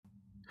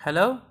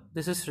Hello,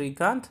 this is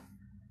Srikanth.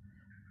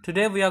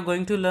 Today we are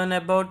going to learn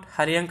about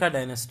Hariyanka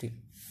dynasty.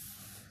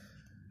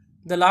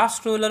 The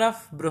last ruler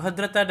of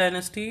Bruhadrata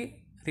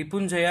dynasty,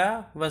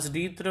 Ripumjaya, was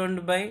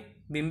dethroned by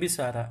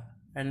Bimbisara,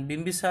 and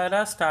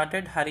Bimbisara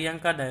started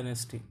Hariyanka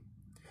dynasty.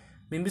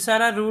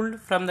 Bimbisara ruled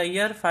from the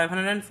year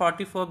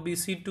 544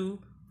 BC to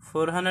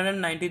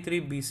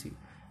 493 BC,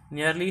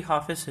 nearly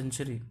half a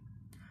century.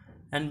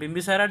 And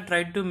Bimbisara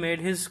tried to make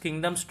his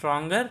kingdom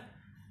stronger,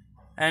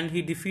 and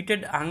he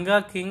defeated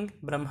Anga king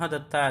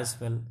Brahmadatta as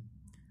well.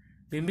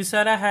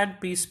 Bimbisara had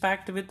peace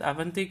pact with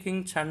Avanti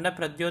king Chanda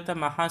Pradyota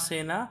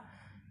Mahasena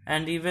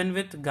and even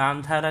with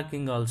Gandhara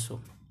king also.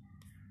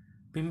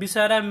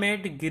 Bimbisara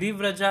made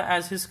Girivraja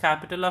as his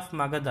capital of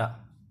Magadha,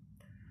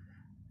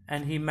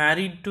 and he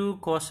married to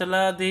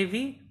Kosala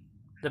Devi,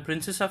 the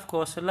princess of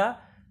Kosala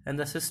and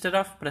the sister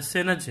of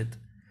Prasenajit,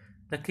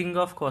 the king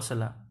of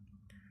Kosala.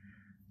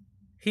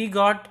 He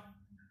got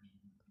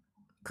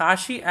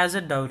Kashi as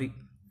a dowry.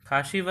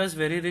 Kashi was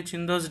very rich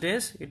in those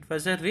days. It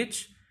was a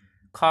rich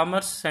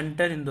commerce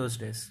center in those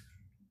days.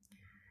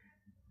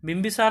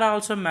 Bimbisara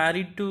also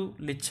married to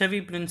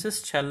Lichavi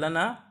princess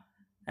Challana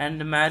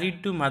and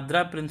married to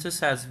Madra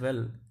princess as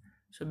well.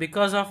 So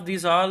because of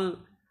these all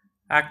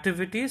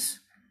activities,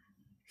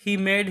 he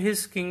made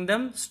his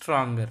kingdom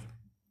stronger.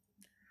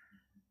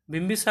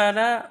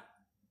 Bimbisara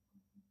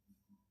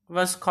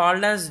was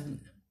called as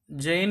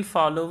Jain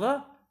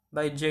follower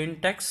by Jain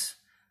texts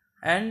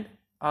and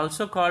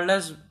also called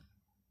as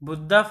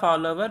Buddha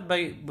follower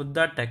by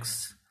Buddha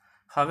texts.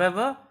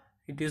 However,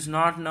 it is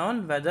not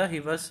known whether he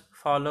was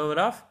follower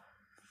of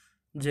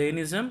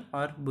Jainism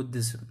or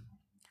Buddhism.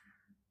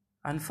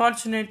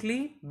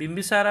 Unfortunately,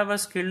 Bimbisara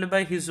was killed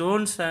by his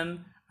own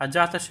son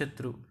Ajatha,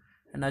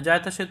 and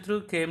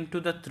Ajatha came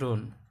to the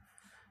throne.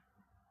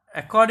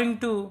 According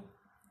to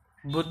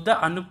Buddha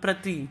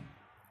Anuprati,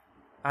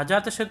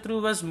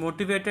 Ajatha was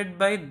motivated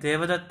by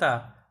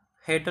Devadatta,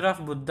 hater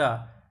of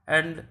Buddha,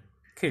 and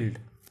killed.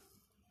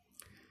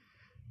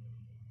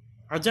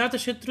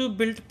 Ajatha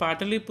built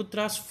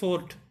Pataliputra's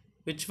fort,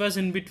 which was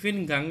in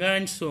between Ganga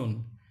and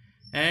Son,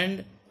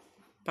 and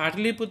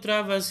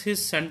Pataliputra was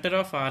his center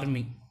of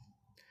army.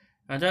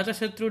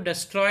 Ajatha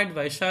destroyed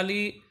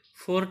Vaishali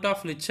fort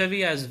of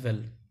Lichavi as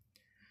well.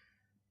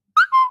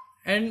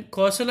 And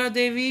Kosala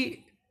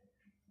Devi,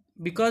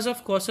 because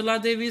of Kosala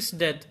Devi's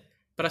death,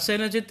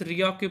 Prasenajit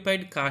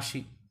reoccupied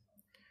Kashi.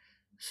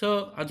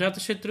 So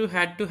Ajatha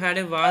had to have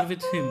a war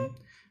with him,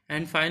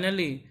 and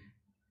finally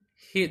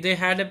they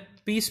had a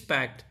peace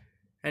pact,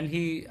 and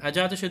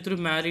Ajatha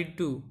married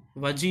to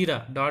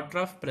Vajira, daughter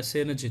of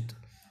Prasenajit,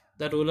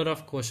 the ruler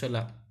of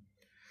Kosala.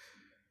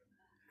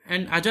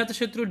 And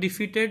Ajatha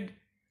defeated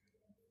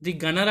the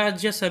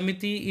Ganarajya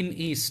Samiti in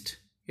East.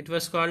 It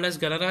was called as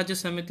Ganarajya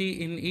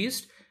Samiti in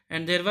East,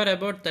 and there were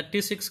about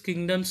 36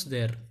 kingdoms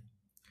there.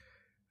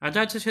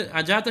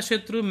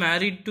 Ajatha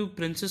married to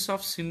Princess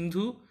of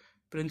Sindhu,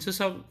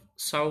 Princess of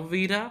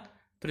Sauvira,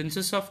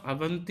 Princess of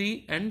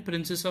Avanti, and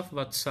Princess of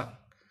Vatsa.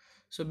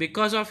 So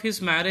because of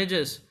his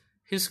marriages,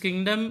 his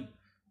kingdom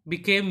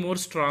became more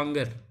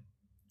stronger.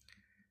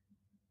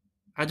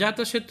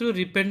 Ajatha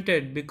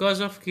repented because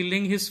of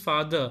killing his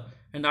father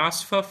and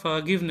asked for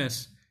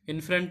forgiveness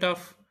in front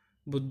of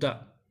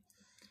Buddha.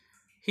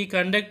 He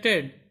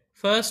conducted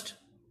first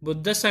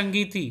Buddha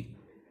Sangiti,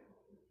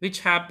 which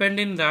happened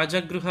in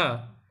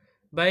Rajagruha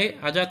by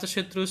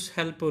Ajatha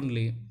help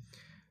only.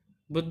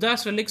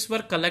 Buddha's relics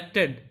were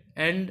collected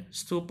and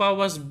stupa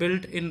was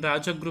built in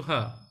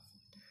Rajagruha.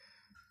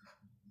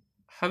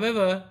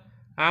 However,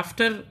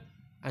 after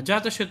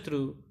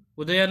Ajatha,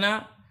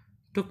 Udayana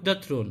took the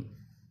throne.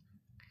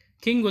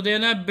 King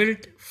Udayana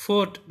built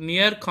fort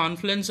near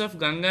confluence of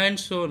Ganga and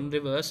Son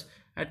rivers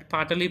at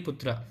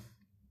Pataliputra.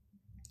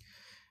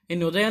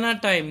 In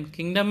Udayana time,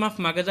 kingdom of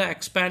Magadha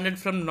expanded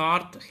from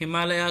north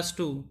Himalayas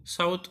to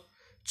south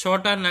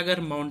Chota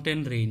Nagar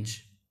mountain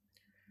range.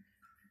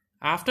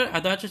 After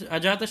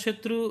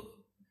Ajatha,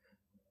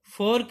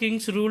 4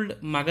 kings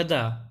ruled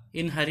Magadha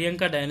in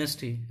Hariyanka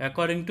dynasty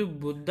according to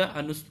Buddha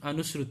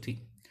Anusruti.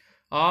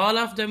 All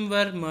of them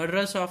were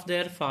murderers of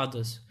their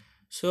fathers.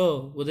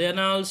 So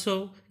Udayana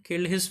also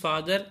killed his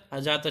father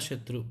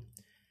Ajatha.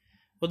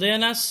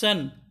 Udayana's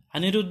son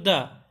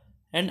Anirudha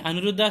and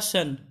Anirudha's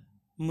son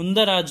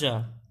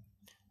Mundaraja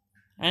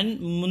and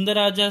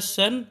Mundaraja's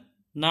son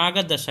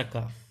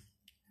Nagadasaka.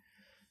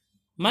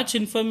 Much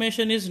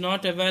information is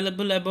not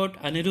available about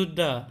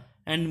Anirudha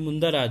and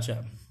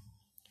Mundaraja.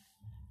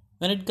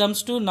 When it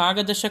comes to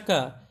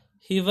Nagadasaka,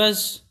 he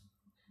was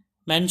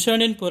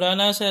mentioned in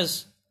Puranas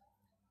as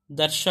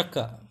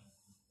Darshaka.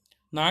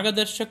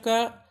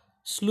 Nagadashaka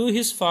slew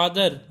his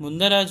father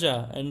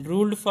Mundaraja and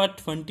ruled for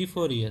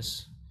 24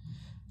 years.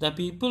 The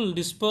people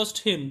dispersed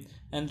him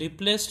and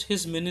replaced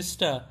his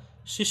minister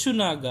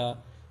Shishu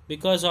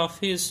because of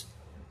his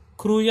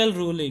cruel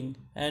ruling,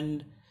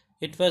 and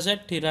it was a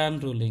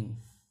tyrann ruling.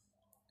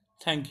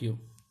 Thank you.